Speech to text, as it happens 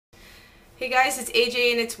Hey guys, it's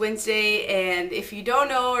AJ and it's Wednesday, and if you don't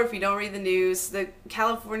know or if you don't read the news, the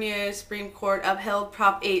California Supreme Court upheld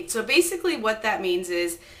Prop 8. So basically what that means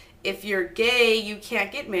is if you're gay, you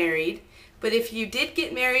can't get married, but if you did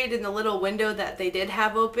get married in the little window that they did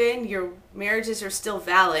have open, your marriages are still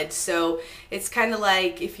valid. So it's kind of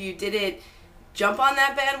like if you didn't jump on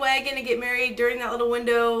that bandwagon and get married during that little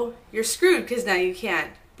window, you're screwed because now you can't.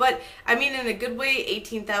 But I mean, in a good way,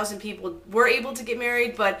 18,000 people were able to get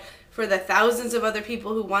married, but for the thousands of other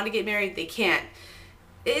people who want to get married, they can't.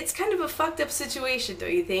 It's kind of a fucked up situation,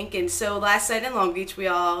 don't you think? And so last night in Long Beach, we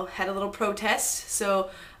all had a little protest. So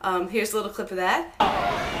here's a little clip of that. We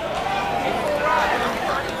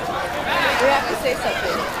have to say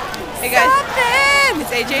something. Hey guys, it's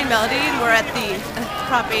AJ and Melody, and we're at the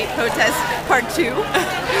Prop 8 protest part 2.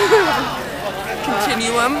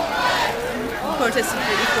 Continuum. Protesting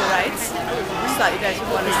for equal rights. Just thought you guys would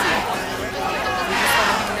want to see.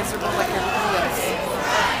 Like everybody else.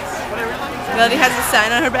 Melody has a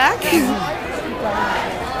sign on her back.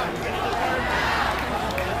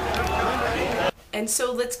 And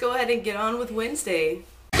so let's go ahead and get on with Wednesday.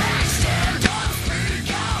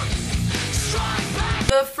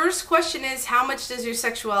 The first question is, how much does your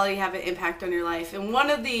sexuality have an impact on your life? And one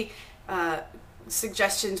of the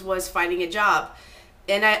suggestions was finding a job.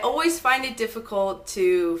 And I always find it difficult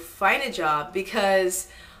to find a job because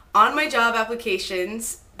on my job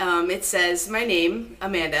applications, it says my name,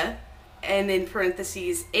 Amanda, and in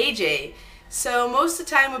parentheses, AJ. So most of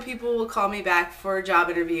the time when people will call me back for a job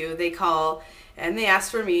interview, they call and they ask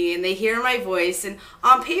for me and they hear my voice, and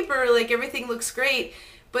on paper, like, everything looks great.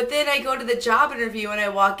 But then I go to the job interview and I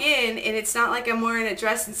walk in and it's not like I'm wearing a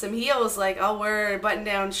dress and some heels. Like, I'll wear a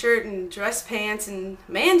button-down shirt and dress pants and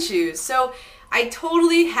man shoes. So I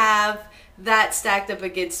totally have that stacked up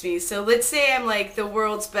against me. So let's say I'm like the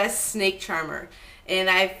world's best snake charmer, and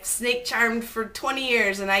I've snake charmed for 20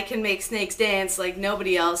 years and I can make snakes dance like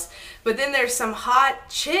nobody else. But then there's some hot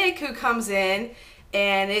chick who comes in,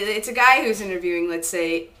 and it's a guy who's interviewing, let's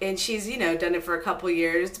say, and she's, you know, done it for a couple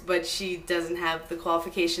years, but she doesn't have the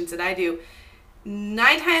qualifications that I do.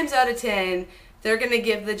 9 times out of 10, they're going to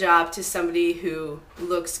give the job to somebody who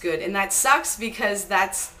looks good. And that sucks because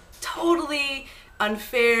that's totally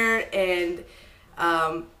unfair, and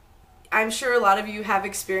I'm sure a lot of you have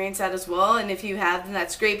experienced that as well, and if you have, then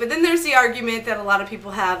that's great. But then there's the argument that a lot of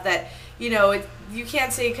people have that, you know, you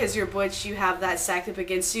can't say because you're butch you have that stacked up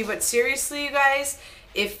against you. But seriously, you guys,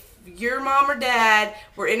 if your mom or dad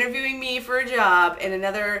were interviewing me for a job and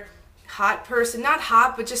another hot person, not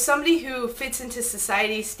hot, but just somebody who fits into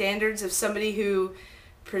society standards of somebody who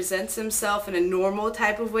presents himself in a normal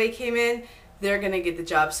type of way came in, they're going to get the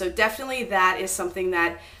job. So definitely that is something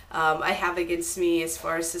that I have against me as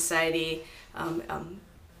far as society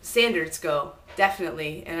standards go,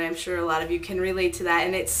 definitely. And I'm sure a lot of you can relate to that.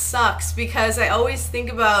 And it sucks because I always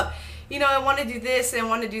think about, you know, I want to do this and I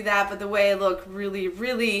want to do that, but the way I look really,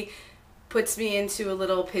 really puts me into a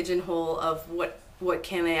little pigeonhole of what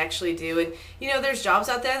can I actually do. And you know, there's jobs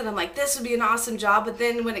out there that I'm like, this would be an awesome job, but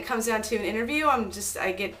then when it comes down to an interview,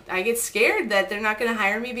 I get scared that they're not going to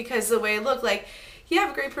hire me because of the way I look. Like, yeah, I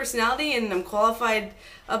have a great personality and I'm qualified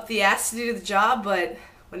up the ass to do the job, but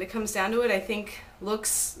when it comes down to it, I think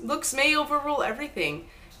looks may overrule everything.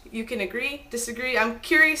 You can agree, disagree. I'm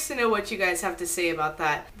curious to know what you guys have to say about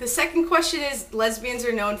that. The second question is, lesbians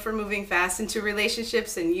are known for moving fast into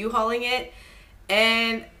relationships and U-hauling it,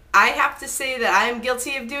 and I have to say that I'm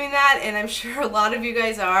guilty of doing that, and I'm sure a lot of you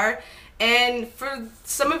guys are. And for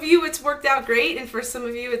some of you, it's worked out great, and for some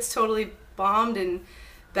of you, it's totally bombed and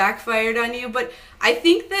backfired on you. But I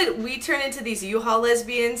think that we turn into these U-Haul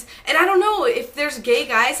lesbians, and I don't know if there's gay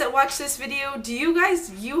guys that watch this video. Do you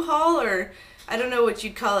guys U-Haul, or I don't know what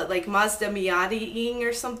you'd call it, like Mazda Miata-ing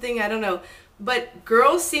or something? I don't know. But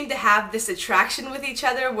girls seem to have this attraction with each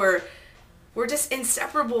other where we're just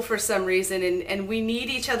inseparable for some reason, and we need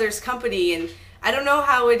each other's company. And I don't know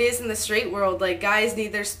how it is in the straight world, like guys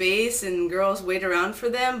need their space and girls wait around for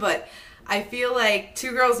them, but I feel like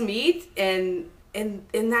 2 girls meet and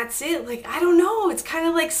that's it. Like, I don't know, it's kind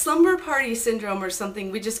of like slumber party syndrome or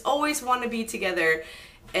something. We just always want to be together,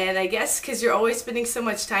 and I guess because you're always spending so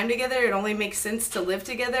much time together, it only makes sense to live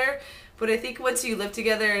together. But I think once you live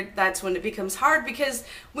together, that's when it becomes hard, because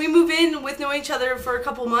we move in with knowing each other for a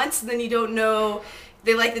couple months, and then you don't know,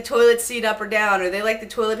 they like the toilet seat up or down, or they like the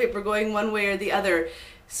toilet paper going one way or the other.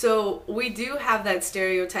 So we do have that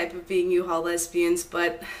stereotype of being U-Haul lesbians,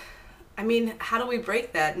 but I mean, how do we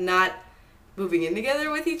break that? Not moving in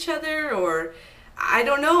together with each other, or I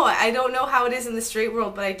don't know. I don't know how it is in the straight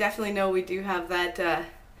world, but I definitely know we do have that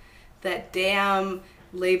that damn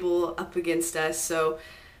label up against us. So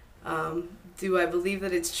Do I believe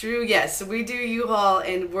that it's true? Yes, we do U-Haul,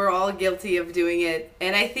 and we're all guilty of doing it.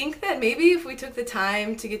 And I think that maybe if we took the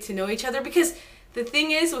time to get to know each other, because the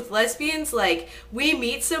thing is with lesbians, like, we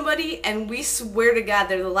meet somebody and we swear to God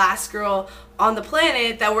they're the last girl on the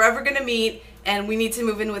planet that we're ever gonna meet, and we need to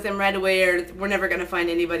move in with them right away, or we're never gonna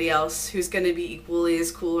find anybody else who's gonna be equally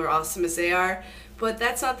as cool or awesome as they are. But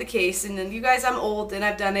that's not the case. And then, you guys, I'm old and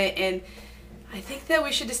I've done it, and I think that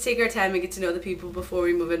we should just take our time and get to know the people before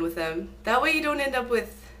we move in with them. That way you don't end up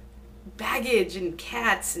with baggage and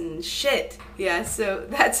cats and shit. Yeah, so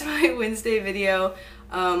that's my Wednesday video.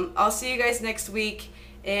 I'll see you guys next week,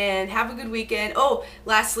 and have a good weekend. Oh,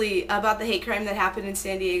 lastly, about the hate crime that happened in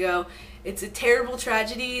San Diego. It's a terrible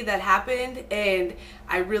tragedy that happened, and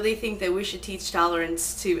I really think that we should teach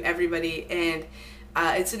tolerance to everybody, and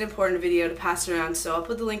it's an important video to pass around. So I'll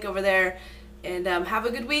put the link over there, and have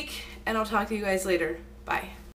a good week, and I'll talk to you guys later. Bye.